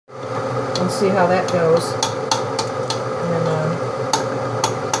and see how that goes. And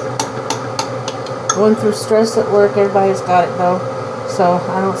going through stress at work, everybody's got it though. So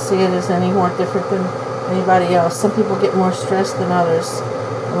I don't see it as any more different than anybody else. Some people get more stressed than others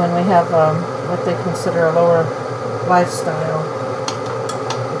when we have what they consider a lower lifestyle.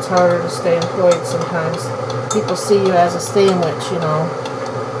 It's harder to stay employed sometimes. People see you as a sandwich, you know,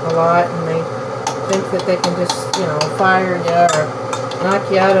 a lot, and they think that they can just, you know, fire you or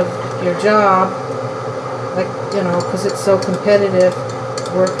knock you out of your job, like, you know, because it's so competitive,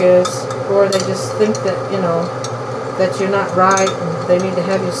 work is, or they just think that, you know, that you're not right and they need to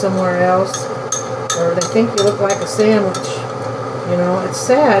have you somewhere else, or they think you look like a sandwich. You know, it's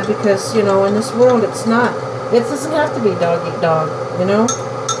sad because, you know, in this world it's not, it doesn't have to be dog eat dog, you know.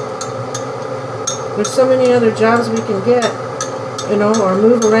 There's so many other jobs we can get, you know, or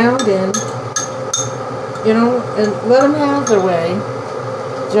move around in, you know, and let them have their way.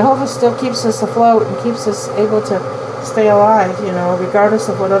 Jehovah still keeps us afloat and keeps us able to stay alive, you know, regardless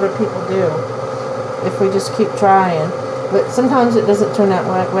of what other people do, if we just keep trying. But sometimes it doesn't turn out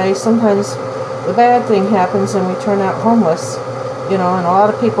that way. Sometimes the bad thing happens and we turn out homeless, you know, and a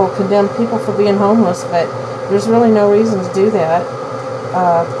lot of people condemn people for being homeless, but there's really no reason to do that.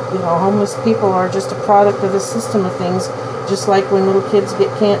 You know, homeless people are just a product of the system of things, just like when little kids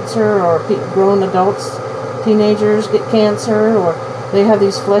get cancer, or grown adults, teenagers get cancer, or they have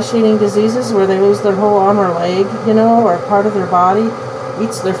these flesh-eating diseases where they lose their whole arm or leg, you know, or part of their body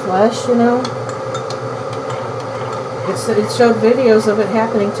eats their flesh, you know. It showed videos of it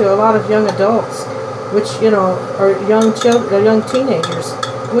happening to a lot of young adults, which, you know, are young children, or young teenagers,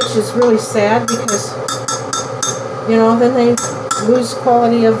 which is really sad because, you know, then they lose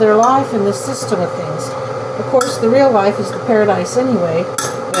quality of their life in this system of things. Of course, the real life is the paradise anyway,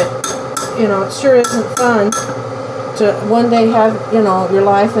 but, you know, it sure isn't fun to one day have, you know, your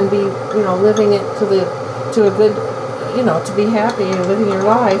life and be, you know, living it to a good, you know, to be happy and living your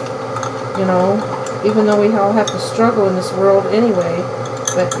life, you know, even though we all have to struggle in this world anyway.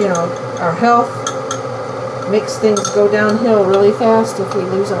 But, you know, our health makes things go downhill really fast if we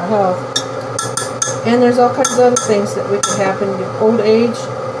lose our health. And there's all kinds of other things that could happen. Old age,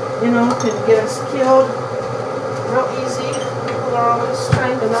 you know, can get us killed real easy. People are always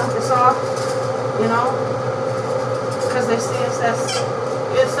trying to knock us off, you know, because they see us as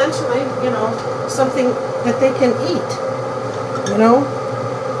essentially, you know, something that they can eat, you know,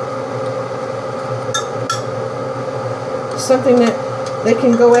 something that they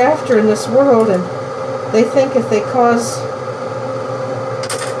can go after in this world. And they think if they cause,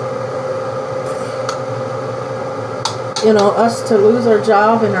 you know, us to lose our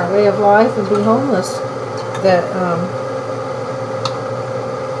job and our way of life and be homeless, that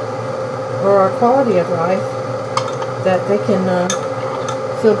or our quality of life, that they can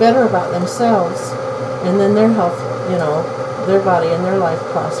feel better about themselves, and then their health, you know, their body and their life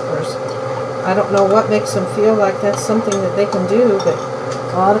prospers. I don't know what makes them feel like that's something that they can do, but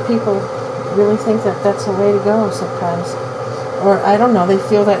a lot of people really think that that's a way to go sometimes. Or, I don't know, they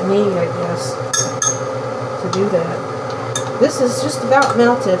feel that need, I guess, to do that. This is just about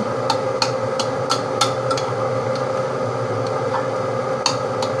melted.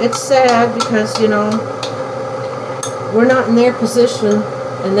 It's sad because, you know, we're not in their position,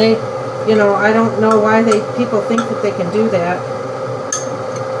 and they, you know, I don't know why people think that they can do that.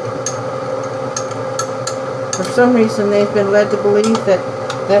 For some reason, they've been led to believe that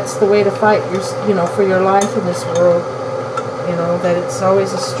that's the way to fight your, you know, for your life in this world. You know, that it's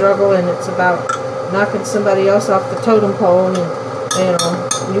always a struggle, and it's about knocking somebody else off the totem pole, and, you know,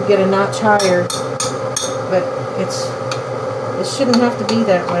 you get a notch higher. But it shouldn't have to be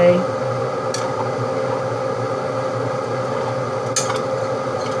that way.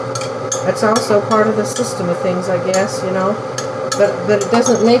 That's also part of the system of things, I guess, you know. But it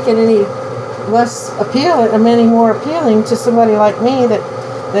doesn't make it any less appealing, any more appealing to somebody like me that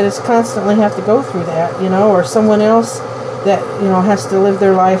is constantly have to go through that, you know, or someone else that, you know, has to live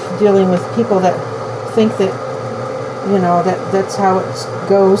their life dealing with people that think that, you know, that's how it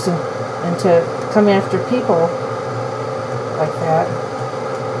goes, and to come after people like that.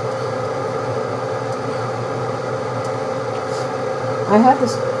 I had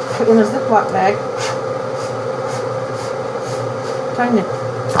this put in a Ziploc bag, trying to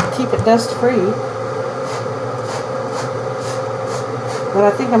keep it dust free, but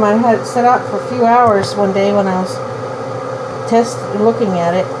I think I might have had it set out for a few hours one day when I was looking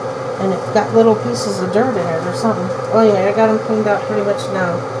at it, and it got little pieces of dirt in it or something. Oh yeah, I got them cleaned out pretty much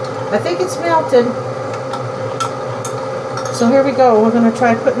now. I think it's melted. So here we go. We're going to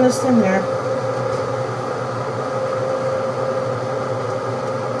try putting this in there.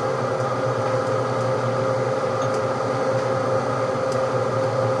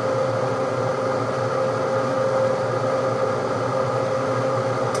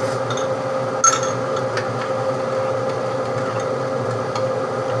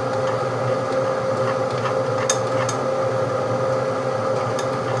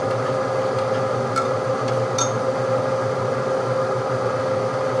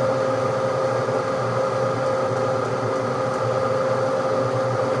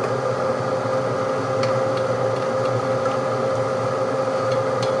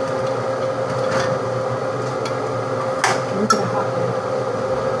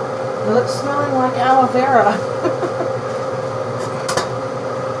 it's smelling like aloe vera.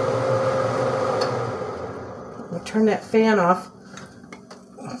 I'll turn that fan off.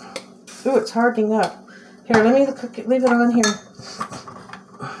 Ooh, it's hardening up. Here, let me leave it on here.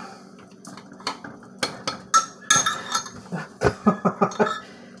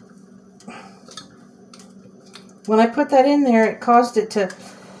 When I put that in there, it caused it to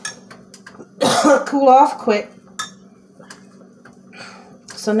cool off quick.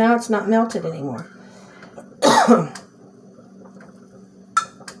 So now it's not melted anymore.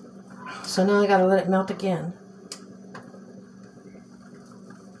 So now I gotta let it melt again.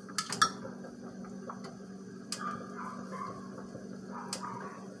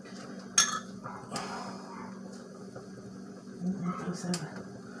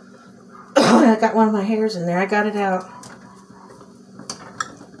 I got one of my hairs in there. I got it out.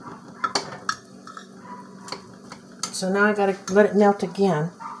 So now I gotta let it melt again.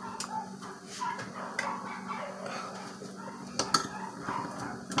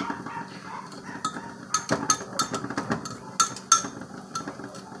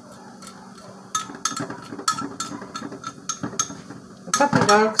 The puppy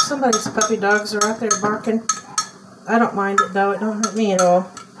dogs, somebody's puppy dogs are out there barking. I don't mind it though, it don't hurt me at all.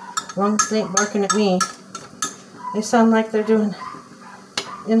 As long as they ain't barking at me. They sound like they're doing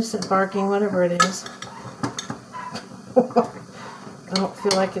innocent barking, whatever it is. I don't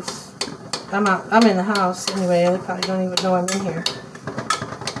feel like it's... I'm in the house anyway. They probably don't even know I'm in here.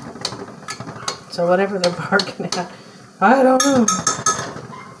 So whatever they're barking at, I don't know.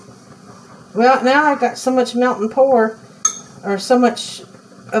 Well, now I got so much melt and pour, or so much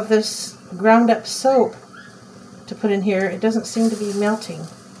of this ground up soap to put in here, it doesn't seem to be melting.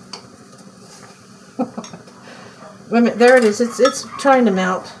 Wait a minute, there it is. It's trying to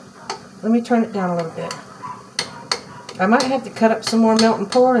melt. Let me turn it down a little bit. I might have to cut up some more melt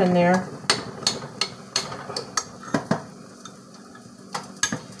and pour in there.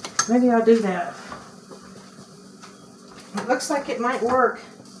 Maybe I'll do that. It looks like it might work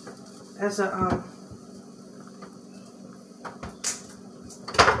as a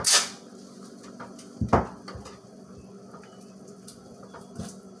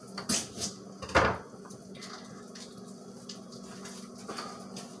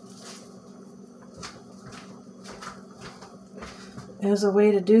as a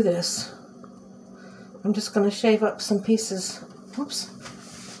way to do this. I'm just going to shave up some pieces. Oops.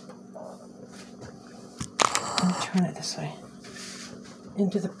 Let me turn it this way.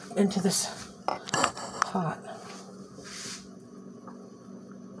 Into this pot.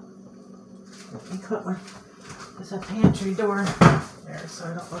 Let me put there's a pantry door there, so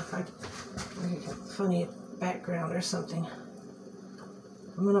I don't look like a funny background or something.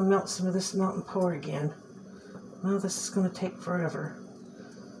 I'm going to melt some of this melt and pour again. Well, this is going to take forever.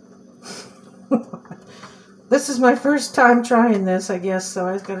 This is my first time trying this, I guess, so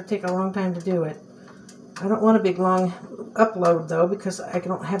it's got to take a long time to do it. I don't want a big long upload, though, because I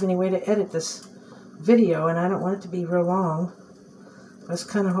don't have any way to edit this video, and I don't want it to be real long. I was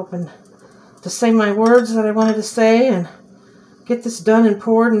kind of hoping to say my words that I wanted to say and get this done and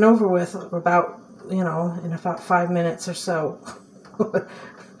poured and over with about, you know, in about 5 minutes or so. But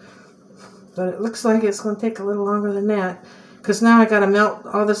it looks like it's going to take a little longer than that, because now I got to melt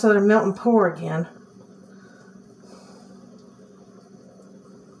all this other melt and pour again.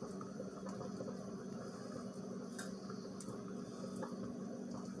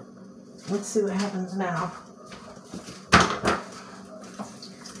 Let's see what happens now.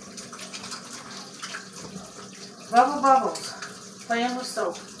 Bubble bubbles, playing with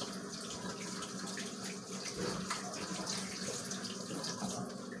soap.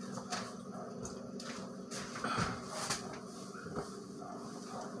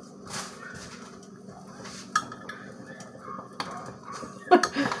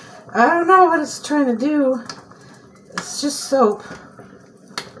 I don't know what it's trying to do. It's just soap.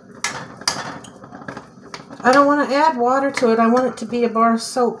 I don't want to add water to it. I want it to be a bar of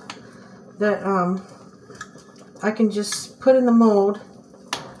soap that I can just put in the mold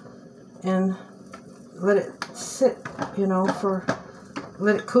and let it sit, you know,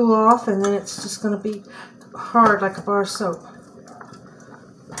 let it cool off, and then it's just going to be hard like a bar of soap.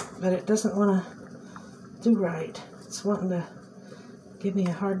 But it doesn't want to do right. It's wanting to give me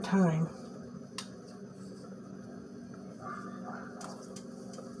a hard time.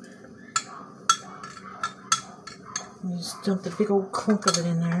 You just dump the big old clunk of it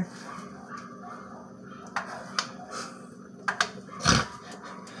in there.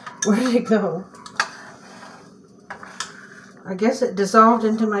 Where did it go? I guess it dissolved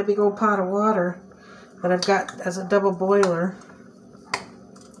into my big old pot of water that I've got as a double boiler.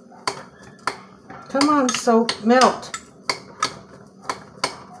 Come on, soap, melt.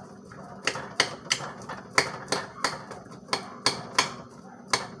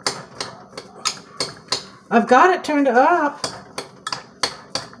 I've got it turned up.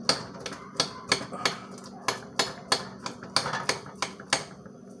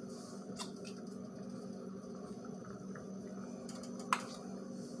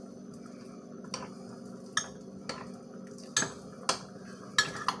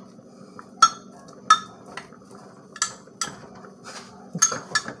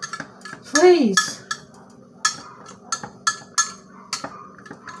 Please.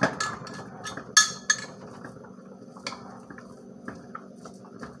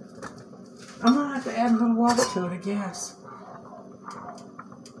 I'm gonna have to add a little water to it, I guess.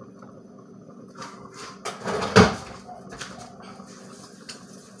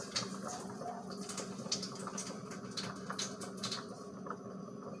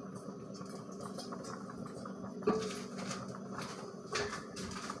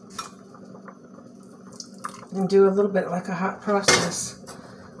 And do a little bit like a hot process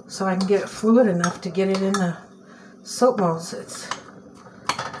so I can get it fluid enough to get it in the soap molds. It's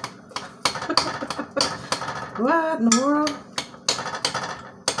what in the world?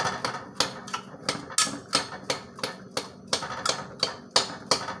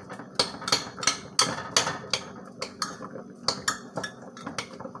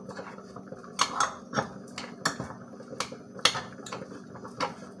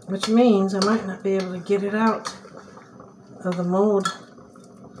 Which means I might not be able to get it out of the mold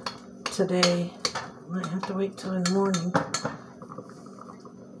today. Might have to wait till in the morning.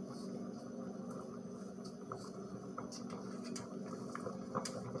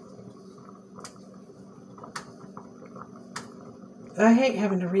 I hate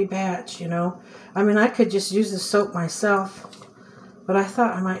having to rebatch, you know. I mean, I could just use the soap myself, but I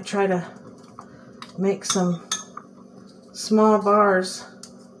thought I might try to make some small bars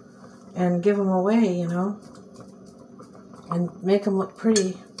and give them away, you know, and make them look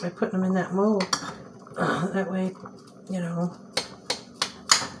pretty by putting them in that mold. That way, you know,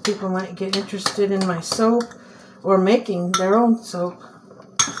 people might get interested in my soap or making their own soap.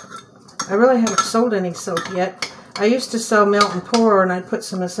 I really haven't sold any soap yet. I used to sell melt and pour, and I'd put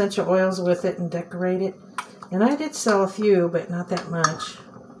some essential oils with it and decorate it. And I did sell a few, but not that much.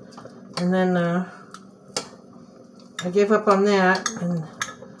 And then I gave up on that, and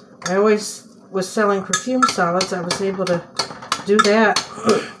I always was selling perfume solids. I was able to do that.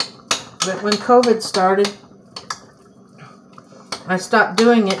 But when COVID started, I stopped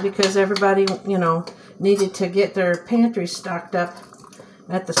doing it because everybody, you know, needed to get their pantry stocked up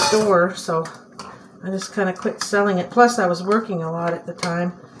at the store. So I just kind of quit selling it. Plus, I was working a lot at the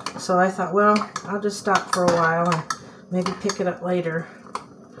time. So I thought, well, I'll just stop for a while and maybe pick it up later.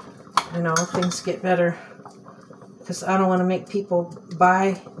 You know, things get better. Because I don't want to make people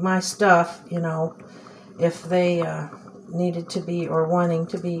buy my stuff, you know, if they needed to be or wanting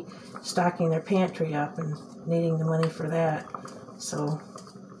to be stocking their pantry up and needing the money for that. So,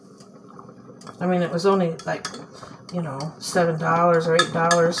 I mean, it was only like, you know, $7 or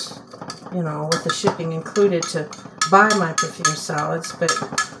 $8, you know, with the shipping included to buy my perfume solids. But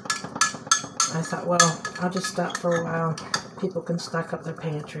I thought, well, I'll just stop for a while. People can stock up their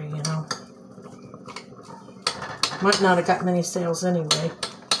pantry, you know. Might not have got many sales anyway.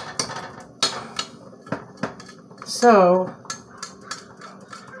 So,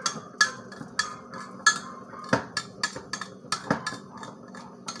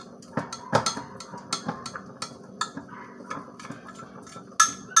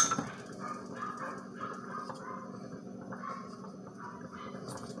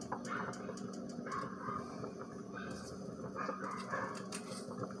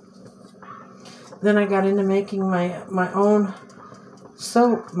 then I got into making my own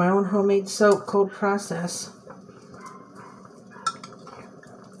soap, my own homemade soap, cold process.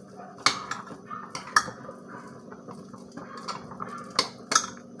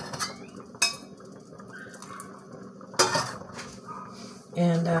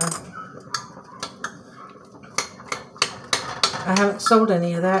 And I haven't sold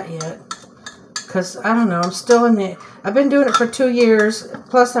any of that yet. Because, I don't know, I'm still in the... I've been doing it for 2 years,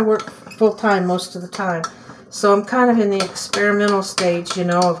 plus I work full-time most of the time. So I'm kind of in the experimental stage, you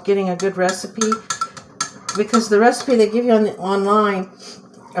know, of getting a good recipe. Because the recipe they give you on online,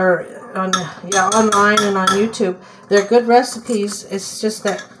 or online and on YouTube, they're good recipes. It's just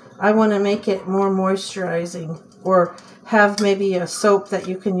that I want to make it more moisturizing, or have maybe a soap that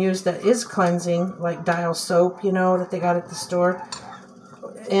you can use that is cleansing, like Dial soap, you know, that they got at the store,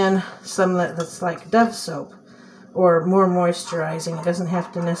 and some that's like Dove soap. or more moisturizing. It doesn't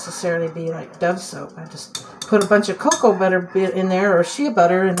have to necessarily be like Dove soap. I just put a bunch of cocoa butter in there, or shea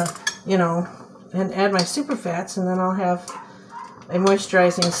butter, and you know, and add my super fats, and then I'll have a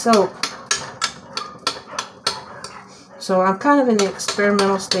moisturizing soap. So I'm kind of in the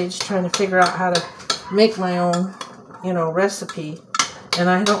experimental stage, trying to figure out how to make my own, you know, recipe. And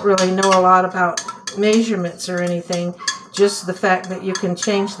I don't really know a lot about measurements or anything, just the fact that you can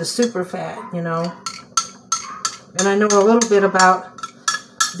change the super fat, you know. And I know a little bit about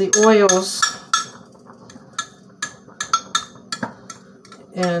the oils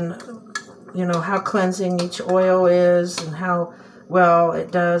and, you know, how cleansing each oil is and how well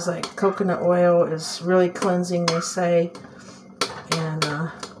it does. Like coconut oil is really cleansing, they say.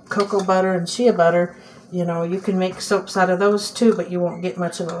 And cocoa butter and shea butter, you know, you can make soaps out of those too, but you won't get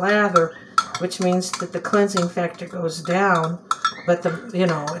much of a lather, which means that the cleansing factor goes down. But you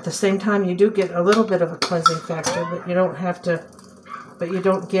know, at the same time, you do get a little bit of a cleansing factor, but you don't have to. But you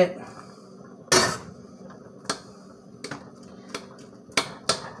don't get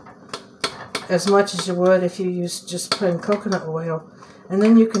as much as you would if you use just plain coconut oil. And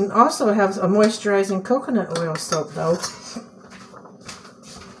then you can also have a moisturizing coconut oil soap, though.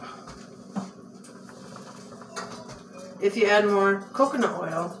 If you add more coconut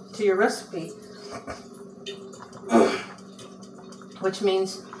oil to your recipe, which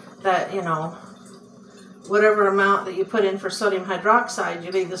means that, you know, whatever amount that you put in for sodium hydroxide,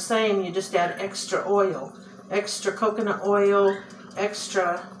 you leave the same, you just add extra oil, extra coconut oil,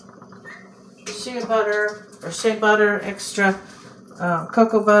 extra shea butter, extra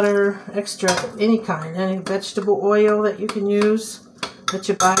cocoa butter, extra any kind, any vegetable oil that you can use, that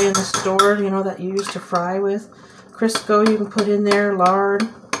you buy in the store, you know, that you use to fry with. Crisco you can put in there, lard,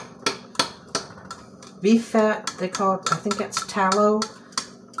 beef fat, they call it, I think that's tallow,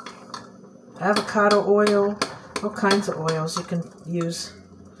 avocado oil, all kinds of oils you can use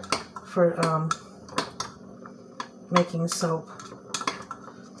for making soap.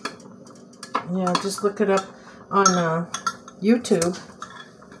 Yeah, just look it up on YouTube,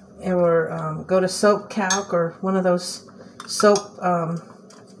 or go to Soap Calc or one of those soap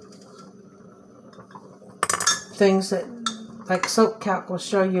things that, like Soap Calc will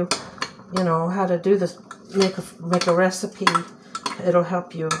show you, you know, how to do this, make a recipe. It'll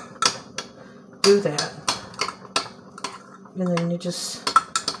help you do that. And then you just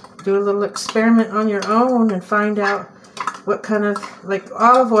do a little experiment on your own and find out what kind of, like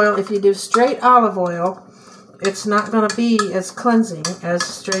olive oil, if you do straight olive oil, it's not going to be as cleansing as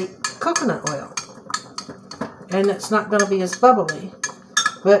straight coconut oil. And it's not going to be as bubbly.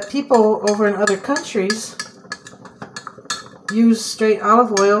 But people over in other countries use straight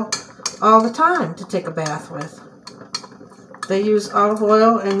olive oil all the time to take a bath with. They use olive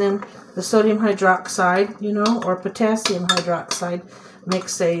oil, and then the sodium hydroxide, you know, or potassium hydroxide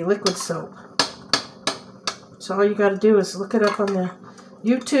makes a liquid soap. So all you got to do is look it up on the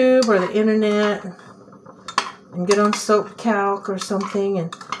YouTube or the internet and get on Soap Calc or something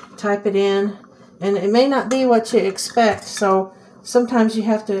and type it in. And it may not be what you expect, so sometimes you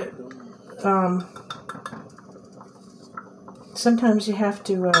have to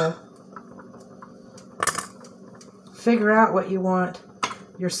figure out what you want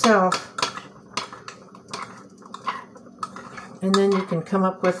yourself, and then you can come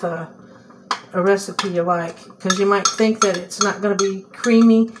up with a recipe you like, because you might think that it's not going to be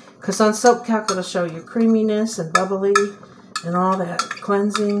creamy, because on Soap Calc it'll show you creaminess and bubbly and all that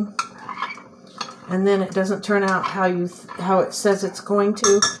cleansing, and then it doesn't turn out how it says it's going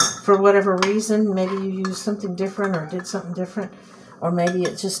to for whatever reason. Maybe you used something different or did something different, or maybe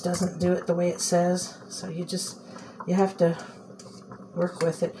it just doesn't do it the way it says. So you have to work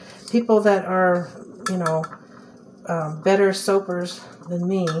with it. People that are, you know, better soapers than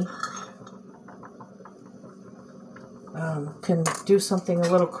me can do something a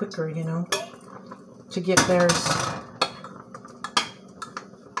little quicker, you know, to get theirs.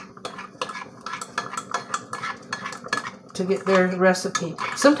 To get their recipe.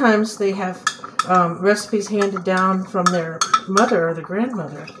 Sometimes they have recipes handed down from their mother or the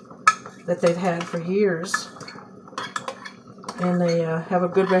grandmother that they've had for years, and they have a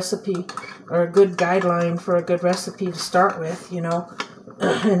good recipe or a good guideline for a good recipe to start with, you know,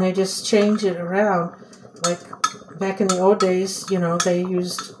 and they just change it around. Like back in the old days, you know, they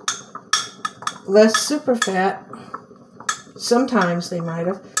used less super fat. Sometimes they might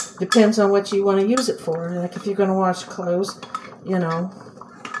have. Depends on what you want to use it for. Like if you're going to wash clothes, you know,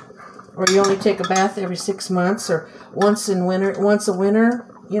 or you only take a bath every 6 months, or once a winter,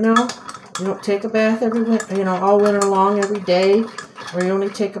 you know. You don't take a bath every winter, you know, all winter long every day, or you only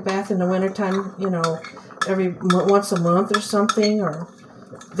take a bath in the wintertime, you know, once a month or something, or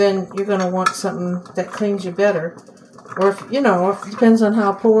then you're going to want something that cleans you better. Or if, you know, it depends on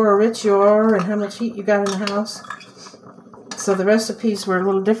how poor or rich you are and how much heat you got in the house. So the recipes were a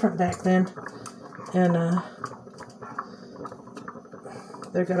little different back then, and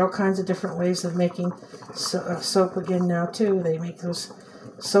they've got all kinds of different ways of making soap again now too. They make those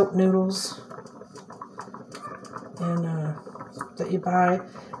soap noodles, and that you buy.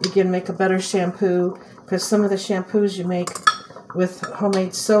 You can make a better shampoo, because some of the shampoos you make with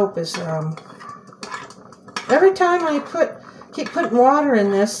homemade soap is every time I keep putting water in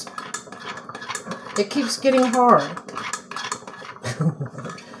this, it keeps getting hard.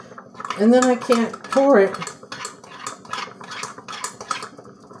 And then I can't pour it.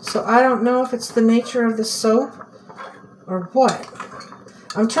 So I don't know if it's the nature of the soap or what.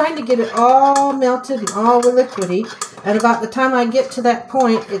 I'm trying to get it all melted and all liquidy, and about the time I get to that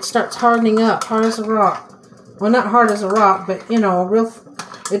point, it starts hardening up, hard as a rock. Well, not hard as a rock, but, you know,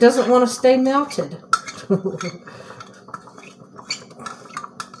 it doesn't want to stay melted.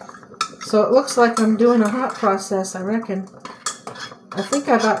 So it looks like I'm doing a hot process, I reckon. I think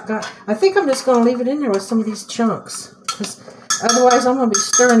I'm just going to leave it in there with some of these chunks, because otherwise I'm going to be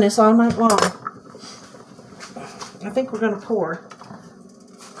stirring this all night long. I think we're going to pour.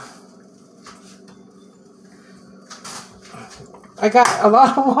 I got a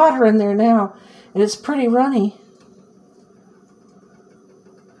lot of water in there now, and it's pretty runny.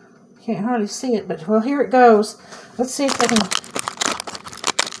 Can't hardly see it, but, well, here it goes. Let's see if I can...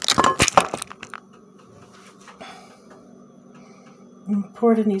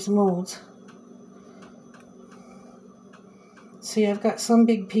 pour it in these molds. See, I've got some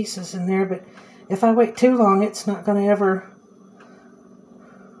big pieces in there, but if I wait too long, it's not going to ever...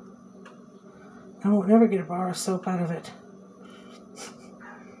 I won't ever get a bar of soap out of it.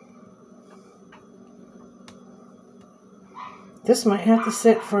 This might have to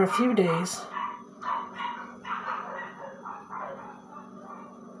sit for a few days.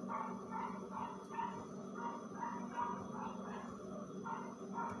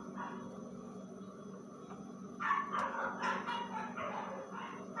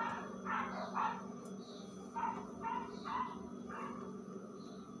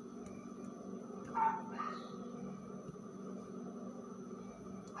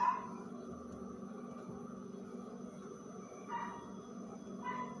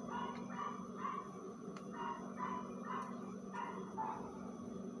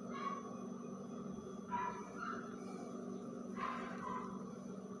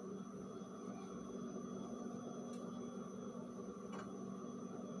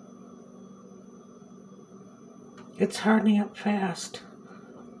 It's hardening up fast.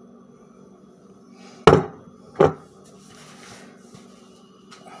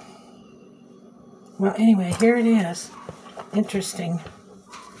 Well, anyway, here it is. Interesting.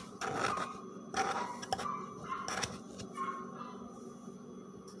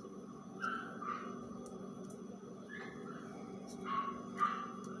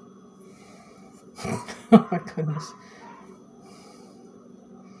 Oh my goodness.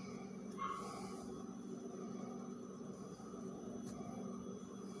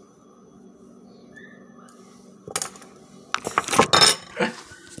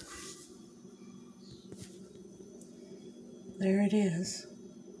 There it is.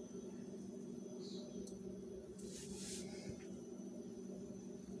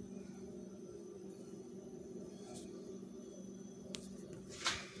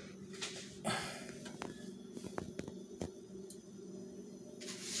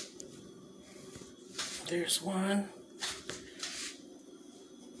 There's one.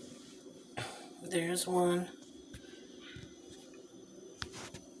 There's one.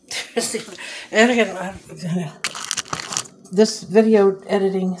 There's the other. And again, this video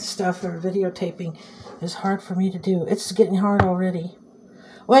editing stuff or videotaping is hard for me to do. It's getting hard already.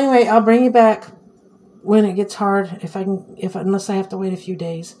 Well, anyway, I'll bring you back when it gets hard, unless I have to wait a few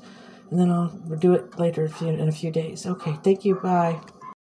days, and then I'll do it later in a few days. Okay, thank you. Bye.